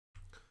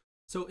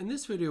So in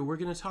this video, we're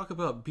going to talk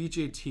about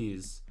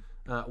BJTs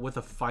with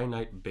a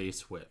finite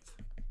base width.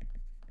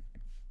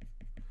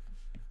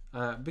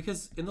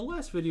 Because in the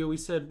last video we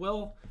said,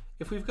 well,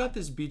 if we've got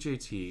this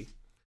BJT,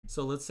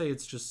 so let's say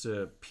it's just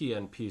a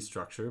PNP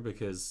structure,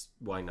 because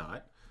why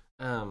not?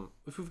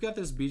 If we've got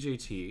this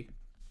BJT,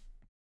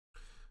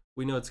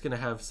 we know it's going to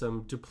have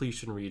some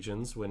depletion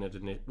regions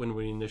when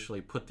we initially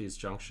put these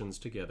junctions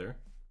together.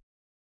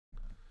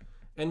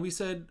 And we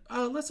said,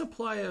 let's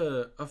apply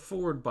a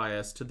forward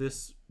bias to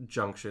this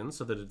junction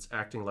so that it's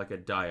acting like a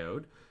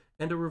diode,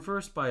 and a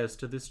reverse bias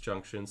to this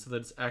junction so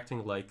that it's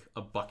acting like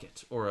a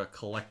bucket or a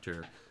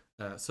collector,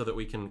 so that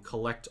we can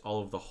collect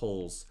all of the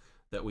holes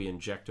that we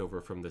inject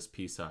over from this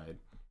P side.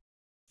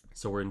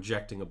 So we're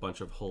injecting a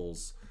bunch of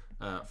holes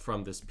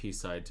from this P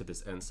side to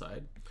this N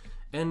side.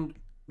 And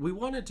we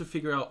wanted to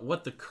figure out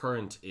what the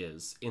current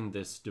is in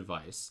this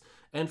device.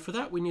 And for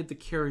that, we need the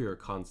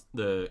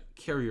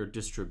carrier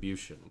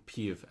distribution,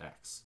 P of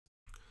X.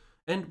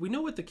 And we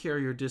know what the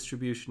carrier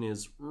distribution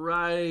is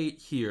right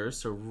here,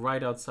 so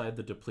right outside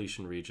the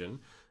depletion region,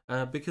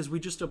 because we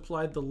just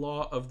applied the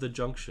law of the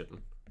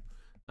junction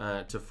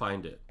to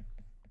find it.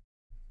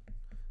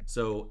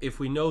 So if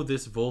we know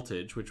this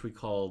voltage, which we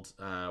called,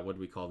 what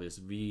do we call this,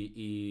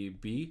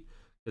 VEB,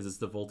 because it's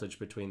the voltage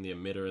between the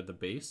emitter and the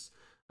base.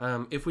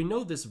 If we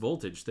know this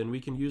voltage, then we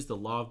can use the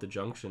law of the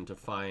junction to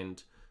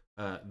find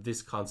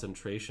this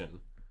concentration,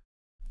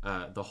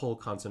 the whole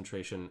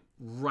concentration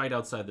right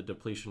outside the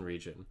depletion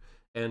region.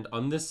 And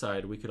on this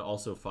side, we could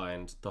also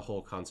find the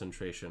whole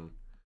concentration,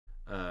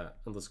 and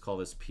let's call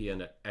this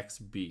Pn at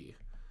XB,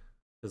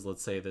 because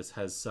let's say this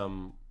has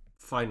some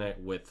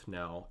finite width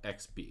now,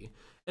 XB.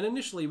 And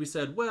initially we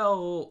said,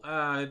 well,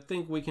 I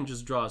think we can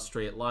just draw a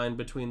straight line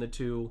between the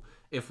two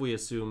if we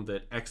assume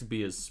that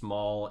XB is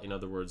small. In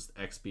other words,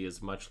 XB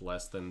is much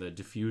less than the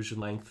diffusion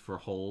length for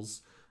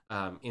holes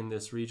in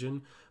this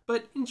region.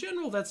 But in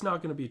general, that's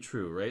not going to be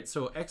true, right?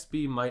 So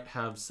XB might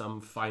have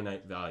some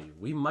finite value.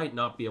 We might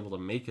not be able to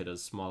make it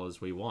as small as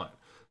we want.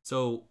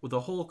 So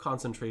the whole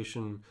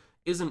concentration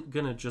isn't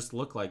going to just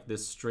look like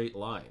this straight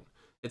line.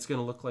 It's going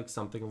to look like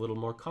something a little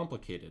more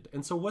complicated.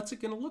 And so what's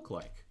it going to look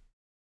like?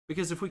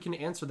 Because if we can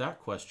answer that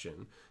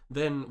question,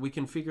 then we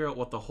can figure out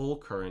what the whole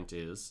current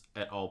is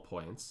at all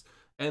points.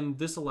 And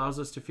this allows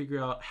us to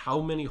figure out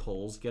how many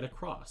holes get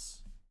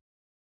across.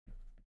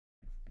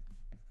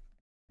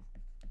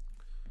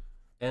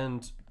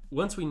 And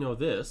once we know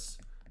this,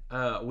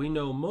 we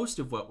know most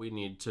of what we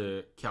need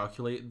to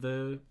calculate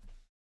the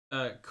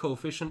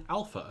coefficient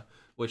alpha,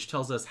 which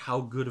tells us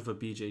how good of a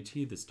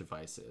BJT this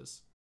device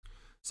is.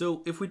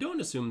 So if we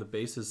don't assume the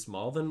base is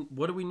small, then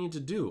what do we need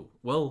to do?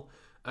 Well,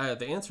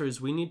 the answer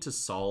is we need to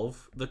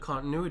solve the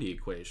continuity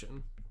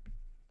equation.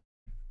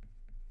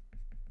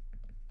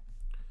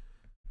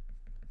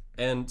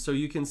 And so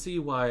you can see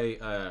why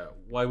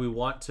we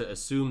want to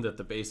assume that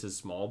the base is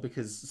small,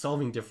 because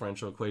solving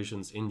differential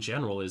equations in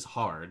general is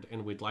hard,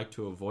 and we'd like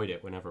to avoid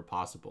it whenever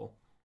possible.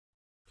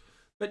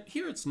 But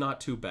here it's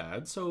not too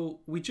bad.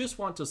 So we just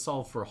want to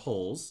solve for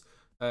holes.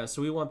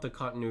 So we want the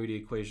continuity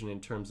equation in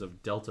terms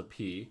of delta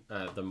P,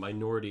 the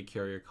minority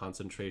carrier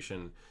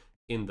concentration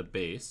in the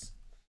base.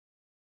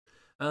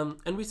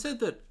 And we said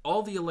that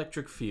all the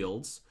electric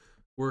fields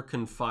were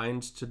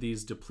confined to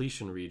these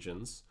depletion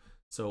regions.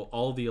 So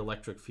all the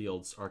electric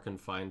fields are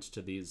confined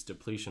to these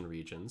depletion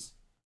regions.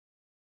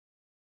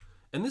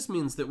 And this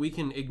means that we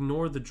can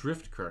ignore the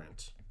drift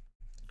current.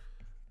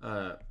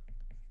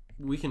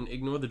 We can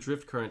ignore the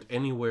drift current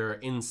anywhere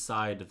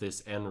inside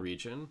this N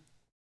region.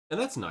 And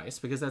that's nice,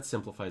 because that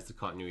simplifies the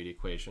continuity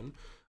equation.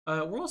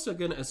 We're also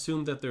going to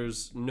assume that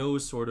there's no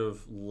sort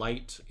of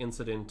light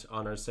incident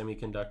on our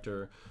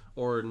semiconductor,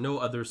 or no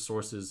other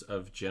sources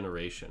of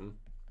generation.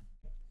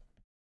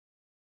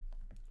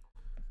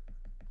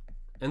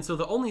 And so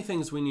the only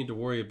things we need to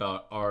worry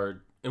about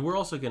are, and we're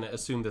also going to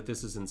assume that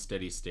this is in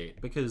steady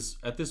state, because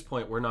at this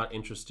point we're not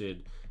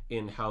interested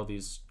in how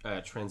these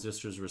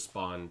transistors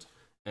respond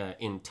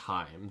in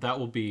time. That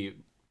will be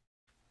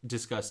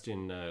discussed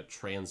in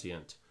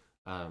transient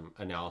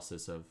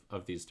analysis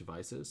of these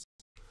devices.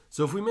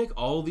 So if we make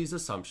all these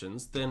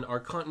assumptions, then our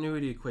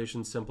continuity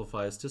equation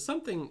simplifies to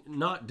something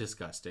not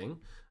disgusting.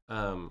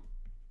 The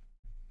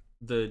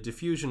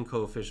diffusion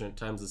coefficient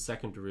times the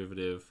second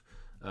derivative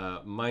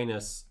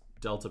minus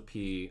delta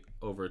P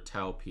over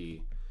tau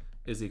P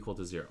is equal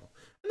to 0.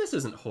 And this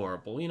isn't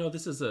horrible. You know,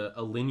 this is a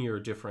linear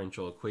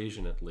differential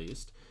equation at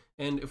least.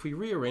 And if we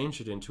rearrange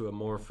it into a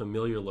more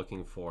familiar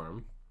looking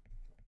form,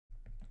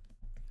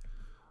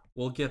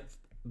 we'll get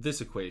this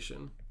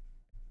equation.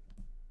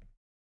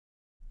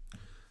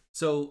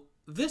 So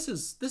this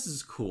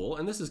is cool,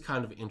 and this is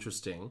kind of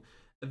interesting.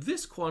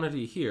 This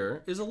quantity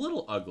here is a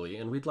little ugly,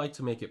 and we'd like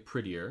to make it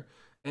prettier.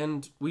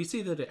 And we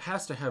see that it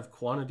has to have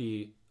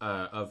quantity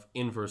of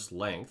inverse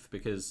length,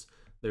 because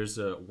there's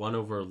a 1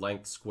 over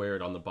length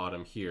squared on the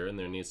bottom here, and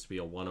there needs to be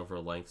a 1 over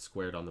length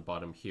squared on the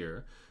bottom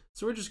here.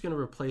 So we're just going to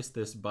replace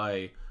this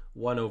by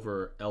 1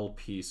 over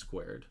LP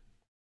squared.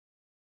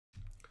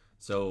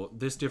 So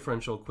this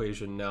differential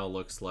equation now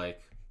looks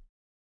like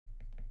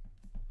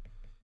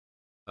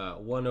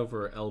 1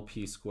 over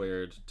LP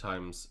squared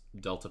times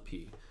delta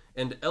P.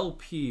 And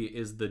LP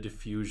is the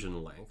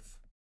diffusion length.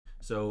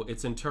 So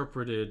it's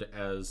interpreted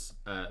as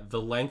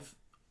the length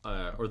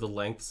or the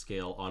length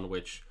scale on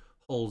which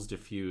holes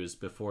diffuse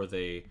before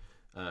they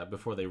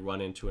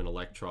run into an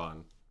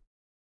electron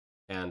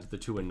and the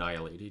two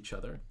annihilate each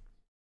other.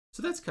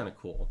 So that's kind of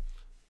cool.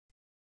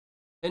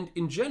 And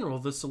in general,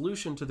 the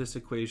solution to this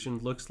equation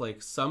looks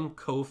like some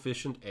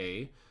coefficient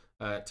A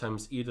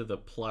times e to the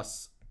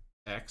plus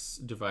x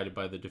divided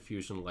by the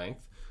diffusion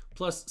length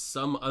plus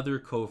some other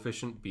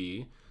coefficient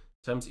B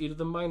times e to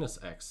the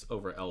minus x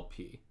over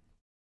LP.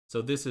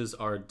 So this is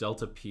our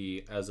delta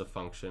P as a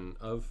function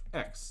of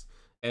x.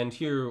 And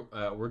here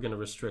we're going to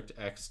restrict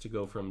x to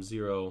go from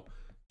 0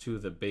 to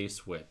the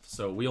base width.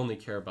 So we only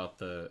care about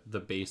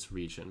the base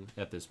region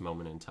at this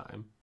moment in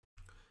time.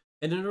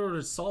 And in order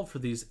to solve for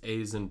these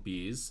A's and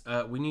B's,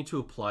 we need to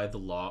apply the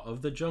law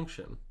of the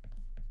junction.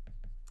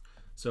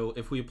 So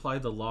if we apply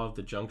the law of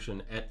the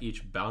junction at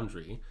each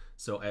boundary,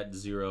 so at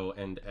 0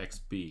 and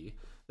xb,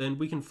 then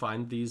we can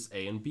find these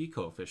A and B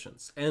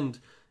coefficients. And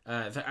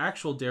the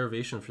actual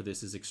derivation for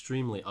this is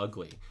extremely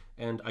ugly.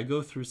 And I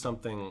go through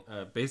something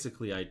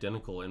basically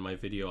identical in my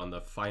video on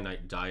the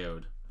finite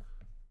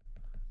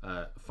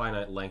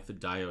length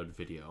diode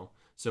video.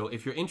 So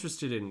if you're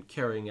interested in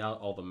carrying out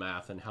all the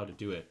math and how to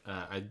do it,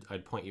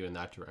 I'd point you in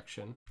that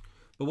direction.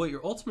 But what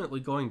you're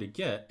ultimately going to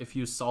get if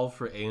you solve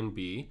for A and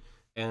B,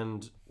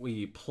 and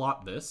we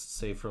plot this,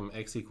 say from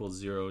x equals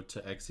 0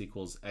 to x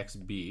equals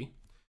xb,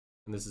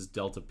 and this is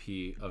delta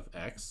P of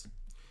x,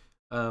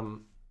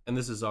 and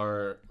this is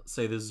our,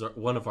 say this is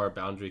one of our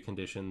boundary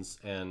conditions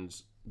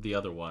and the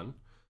other one.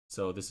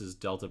 So this is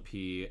delta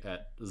P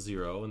at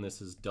 0, and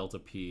this is delta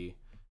P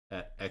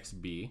at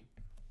xb.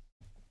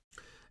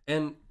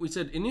 And we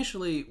said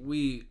initially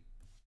we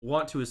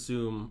wanted to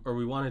assume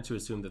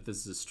that this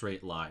is a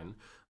straight line,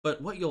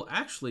 but what you'll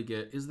actually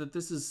get is that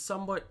this is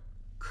somewhat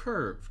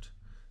curved.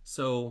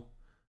 So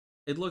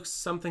it looks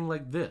something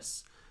like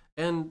this.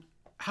 And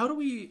how do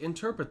we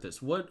interpret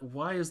this?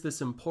 Why is this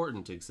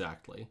important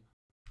exactly?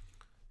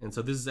 And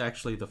so this is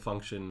actually the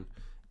function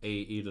a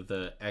e to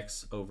the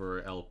x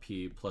over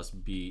LP plus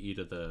b e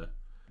to the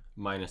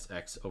minus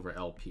x over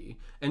LP.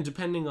 And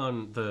depending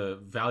on the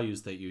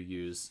values that you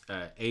use,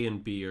 A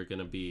and B are going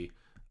to be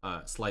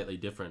slightly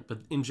different. But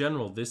in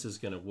general, this is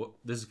going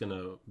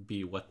to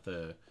be what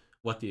the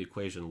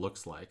equation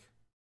looks like.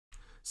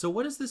 So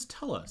what does this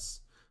tell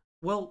us?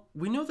 Well,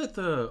 we know that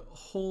the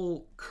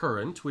hole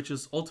current, which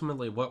is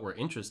ultimately what we're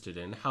interested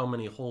in, how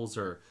many holes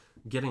are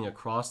getting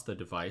across the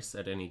device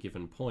at any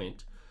given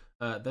point,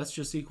 that's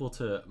just equal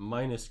to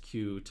minus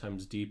q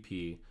times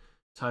dp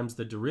times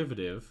the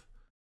derivative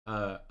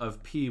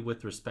of p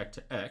with respect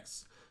to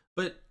x.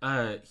 But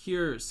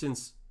here,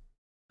 since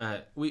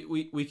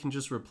we can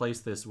just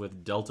replace this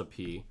with delta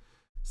p,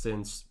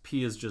 since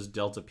p is just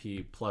delta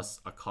p plus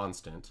a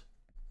constant.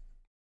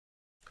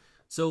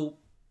 So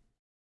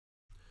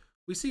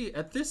we see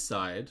at this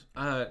side,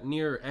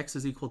 near x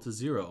is equal to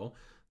 0,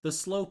 the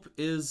slope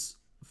is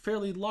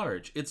fairly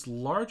large. It's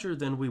larger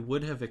than we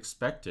would have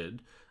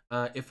expected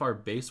if our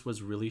base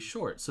was really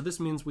short. So this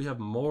means we have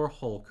more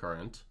hole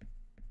current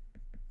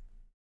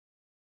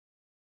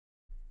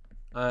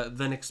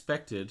than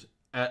expected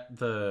at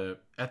the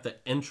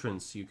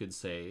entrance, you could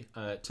say,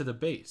 to the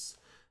base.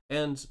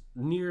 And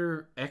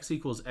near x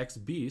equals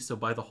xb, so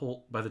by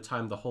the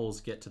time the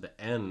holes get to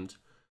the end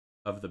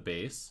of the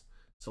base,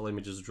 so let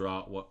me just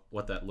draw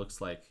what that looks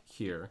like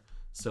here.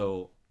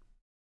 So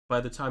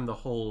by the time the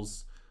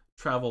holes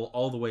travel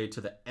all the way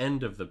to the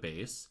end of the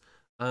base,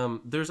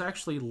 there's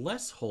actually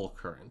less hole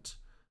current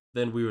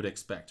than we would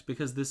expect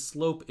because this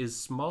slope is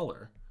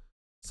smaller.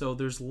 So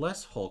there's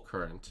less hole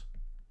current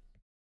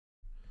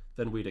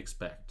than we'd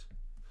expect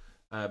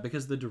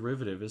because the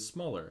derivative is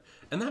smaller.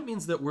 And that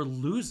means that we're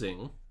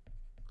losing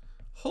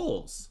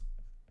holes,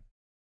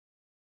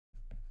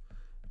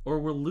 or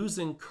we're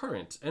losing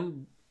current.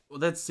 And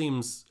that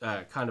seems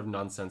kind of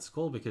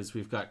nonsensical because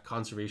we've got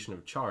conservation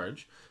of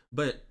charge.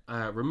 But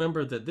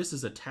remember that this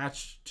is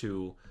attached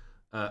to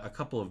a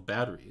couple of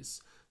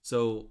batteries.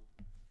 So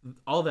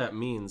all that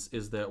means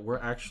is that we're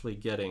actually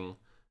getting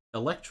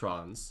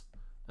electrons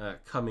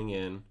coming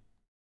in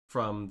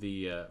from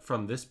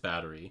this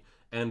battery,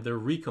 and they're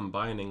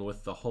recombining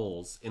with the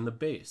holes in the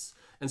base.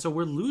 And so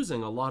we're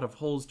losing a lot of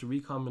holes to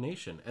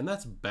recombination, and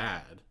that's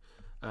bad.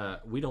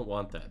 We don't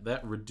want that.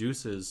 That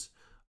reduces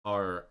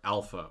our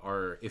alpha,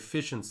 our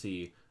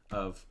efficiency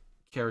of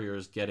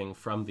carriers getting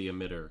from the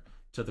emitter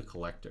to the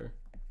collector.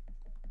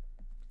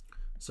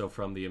 So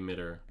from the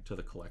emitter to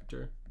the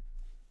collector.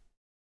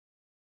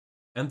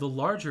 And the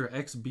larger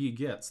XB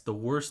gets, the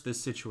worse this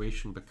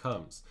situation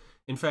becomes.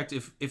 In fact,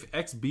 if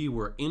XB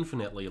were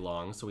infinitely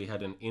long, so we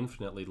had an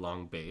infinitely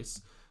long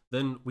base,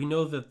 then we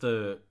know that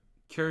the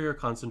carrier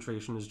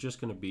concentration is just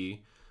going to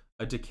be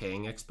a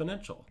decaying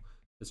exponential.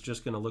 It's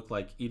just going to look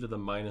like e to the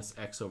minus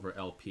x over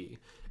LP.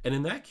 And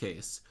in that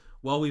case,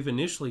 while we've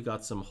initially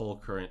got some hole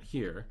current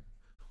here,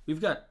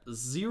 we've got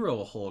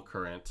zero hole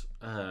current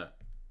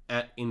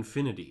at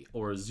infinity,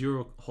 or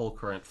zero hole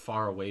current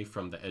far away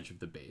from the edge of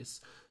the base.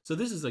 So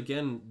this is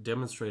again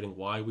demonstrating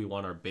why we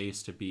want our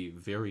base to be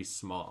very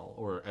small,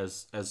 or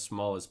as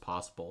small as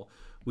possible.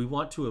 We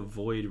want to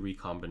avoid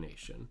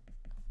recombination.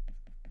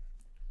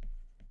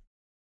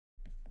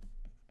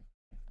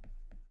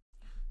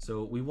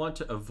 So we want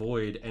to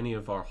avoid any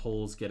of our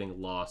holes getting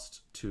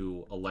lost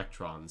to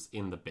electrons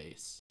in the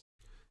base.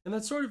 And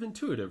that's sort of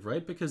intuitive,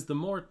 right? Because the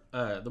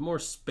more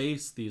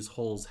space these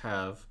holes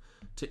have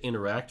to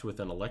interact with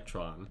an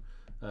electron,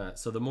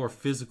 so the more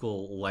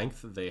physical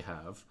length they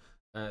have,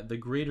 the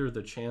greater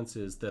the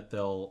chances that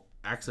they'll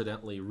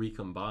accidentally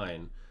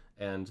recombine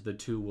and the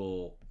two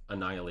will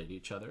annihilate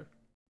each other.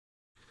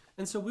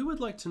 And so we would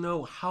like to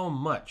know how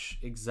much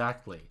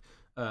exactly,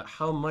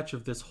 how much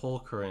of this hole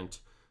current,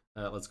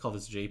 let's call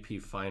this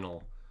JP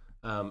final,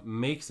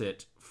 makes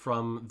it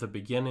from the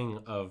beginning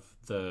of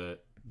the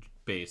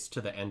base to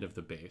the end of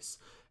the base.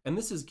 And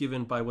this is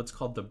given by what's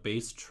called the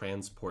base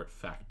transport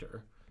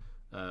factor,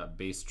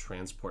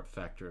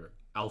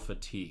 alpha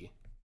T.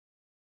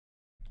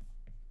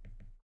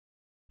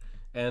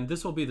 And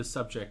this will be the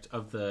subject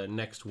of the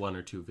next 1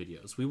 or 2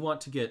 videos. We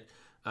want to get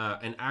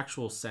an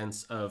actual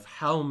sense of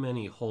how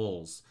many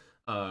holes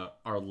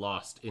are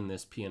lost in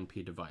this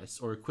PNP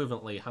device, or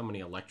equivalently, how many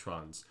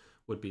electrons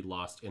would be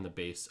lost in the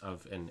base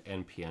of an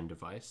NPN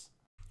device.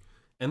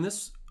 And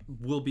this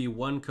will be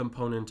one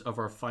component of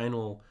our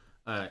final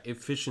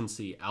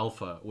efficiency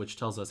alpha, which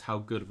tells us how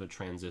good of a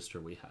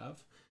transistor we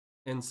have.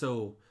 And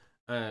so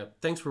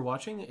thanks for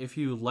watching. If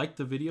you liked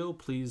the video,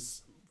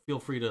 please feel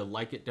free to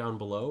like it down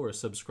below or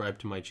subscribe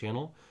to my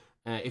channel.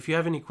 If you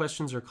have any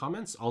questions or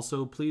comments,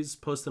 also please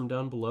post them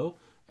down below,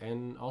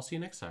 and I'll see you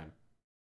next time.